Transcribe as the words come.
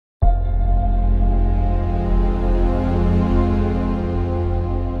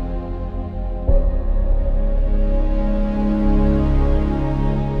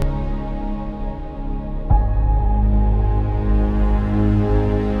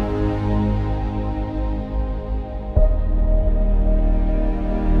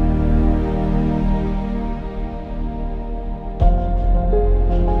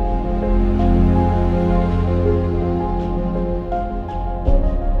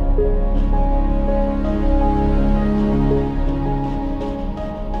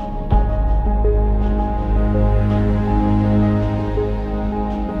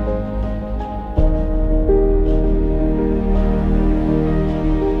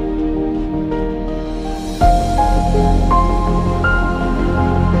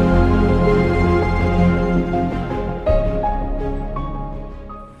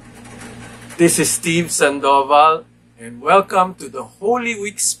This is Steve Sandoval, and welcome to the Holy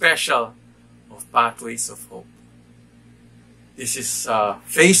Week special of Pathways of Hope. This is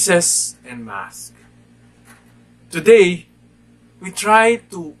Faces and Masks. Today, we try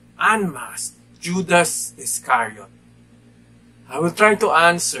to unmask Judas Iscariot. I will try to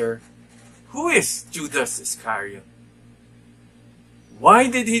answer, who is Judas Iscariot? Why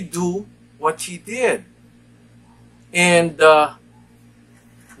did he do what he did? And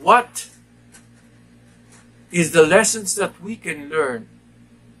what is the lessons that we can learn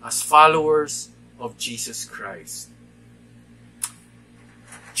as followers of Jesus Christ?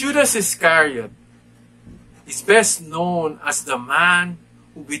 Judas Iscariot is best known as the man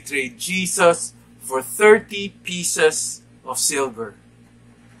who betrayed Jesus for 30 pieces of silver.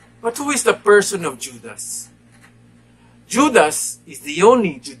 But who is the person of Judas? Judas is the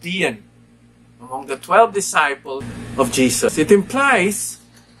only Judean among the 12 disciples of Jesus. It implies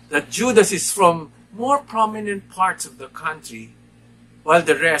that Judas is from more prominent parts of the country, while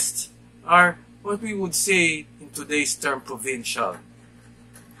the rest are what we would say in today's term provincial.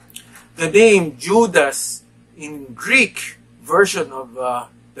 The name Judas in Greek version of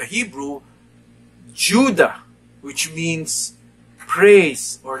the Hebrew, Judah, which means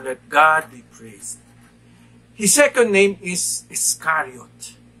praise or let God be praised. His second name is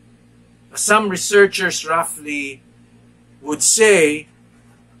Iscariot. Some researchers roughly would say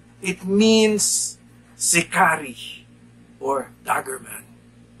it means Sicari or daggerman,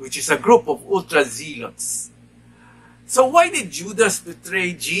 which is a group of ultra-zealots. So why did Judas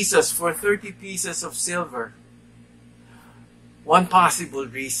betray Jesus for 30 pieces of silver? One possible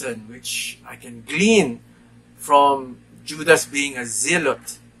reason, which I can glean from Judas being a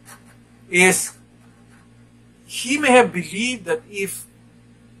zealot, is he may have believed that if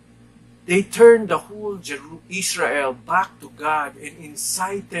they turned the whole Israel back to God and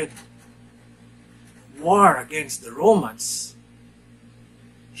incited war against the Romans,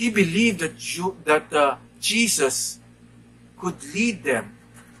 he believed that Jesus could lead them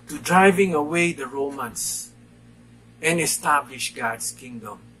to driving away the Romans and establish God's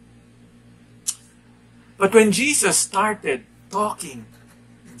kingdom. But when Jesus started talking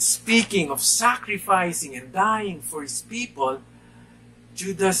and speaking of sacrificing and dying for his people,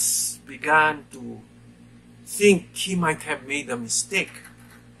 Judas began to think he might have made a mistake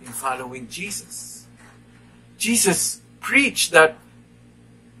in following Jesus. Jesus preached that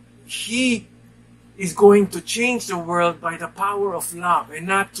he is going to change the world by the power of love and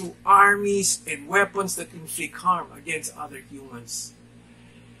not through armies and weapons that inflict harm against other humans.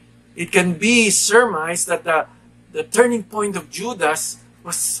 It can be surmised that the turning point of Judas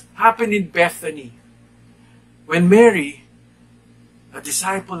was happened in Bethany, when Mary, a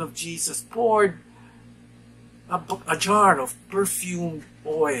disciple of Jesus, poured a jar of perfumed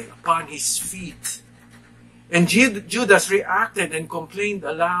oil upon his feet. And Judas reacted and complained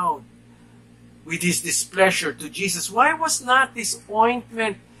aloud with his displeasure to Jesus. Why was not this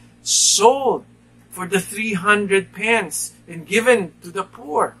ointment sold for the 300 pence and given to the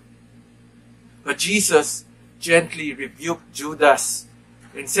poor? But Jesus gently rebuked Judas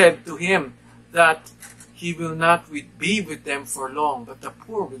and said to him that he will not be with them for long, but the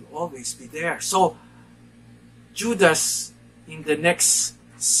poor will always be there. So Judas, in the next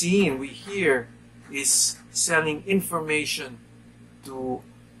scene we hear, is selling information to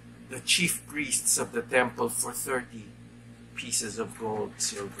the chief priests of the temple for 30 pieces of gold,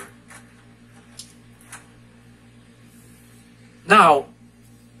 silver. Now,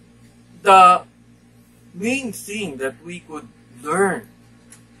 the main thing that we could learn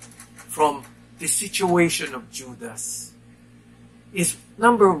from the situation of Judas is,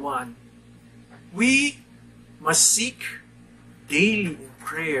 number one, we must seek daily in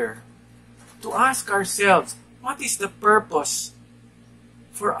prayer to ask ourselves, what is the purpose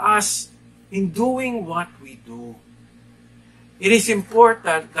for us in doing what we do? It is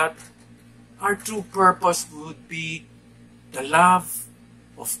important that our true purpose would be the love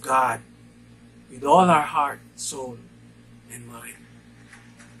of God with all our heart, soul, and mind.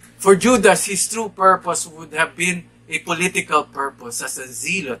 For Judas, his true purpose would have been a political purpose as a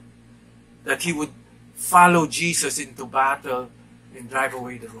zealot, that he would follow Jesus into battle and drive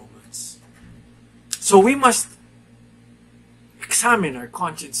away the Romans. So we must examine our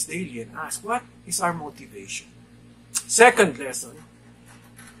conscience daily and ask, what is our motivation? Second lesson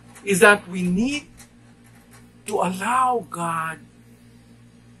is that we need to allow God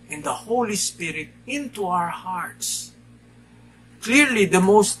and the Holy Spirit into our hearts. Clearly, the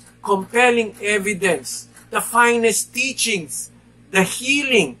most compelling evidence, the finest teachings, the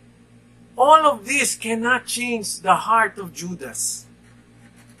healing, all of this cannot change the heart of Judas.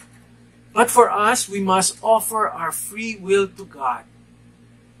 But for us, we must offer our free will to God.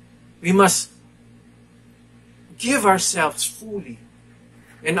 We must give ourselves fully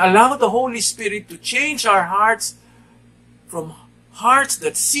and allow the Holy Spirit to change our hearts from hearts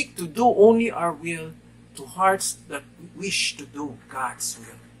that seek to do only our will to hearts that wish to do God's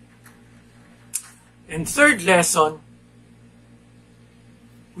will. And third lesson,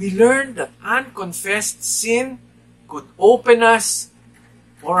 we learned that unconfessed sin could open us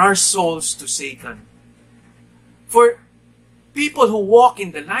or our souls to Satan. For people who walk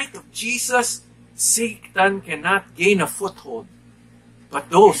in the light of Jesus, Satan cannot gain a foothold. But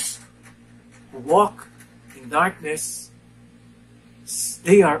those who walk in darkness,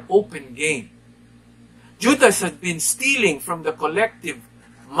 they are open game. Judas had been stealing from the collective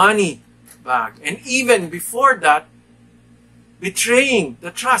money bag, and even before that, betraying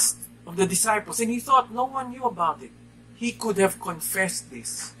the trust of the disciples. And he thought no one knew about it. He could have confessed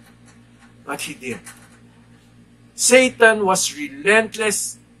this, but he did. Satan was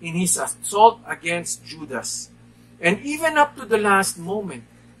relentless in his assault against Judas. And even up to the last moment,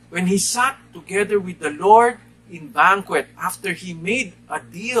 when he sat together with the Lord in banquet after he made a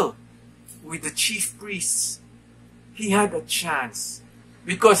deal with the chief priests, he had a chance.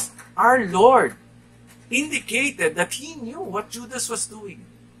 Because our Lord indicated that he knew what Judas was doing.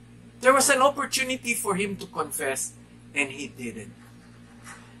 There was an opportunity for him to confess, and he didn't.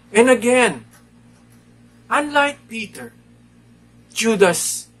 And again, unlike Peter,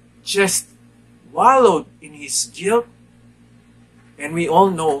 Judas just wallowed in his guilt, and we all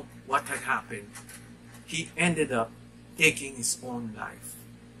know what had happened. He ended up taking his own life.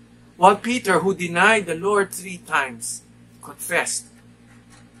 While Peter, who denied the Lord 3 times, confessed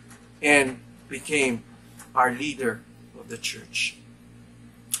and became our leader of the church.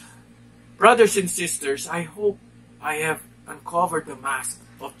 Brothers and sisters, I hope I have uncovered the mask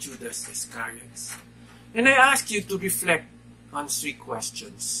of Judas Iscariot. And I ask you to reflect on 3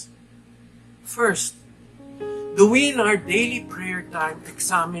 questions. First, do we in our daily prayer time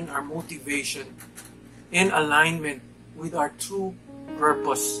examine our motivation in alignment with our true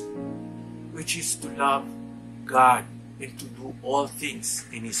purpose, which is to love God and to do all things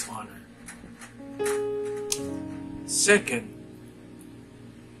in His honor? Second,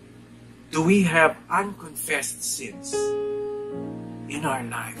 do we have unconfessed sins in our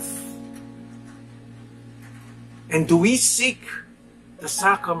life? And do we seek the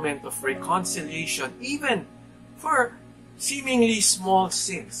sacrament of reconciliation even for seemingly small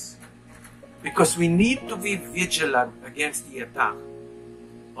sins? Because we need to be vigilant against the attack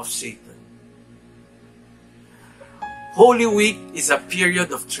of Satan. Holy Week is a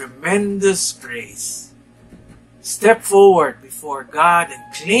period of tremendous grace. Step forward before God and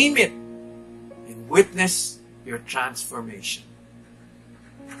claim it and witness your transformation.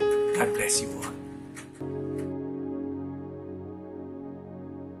 God bless you all.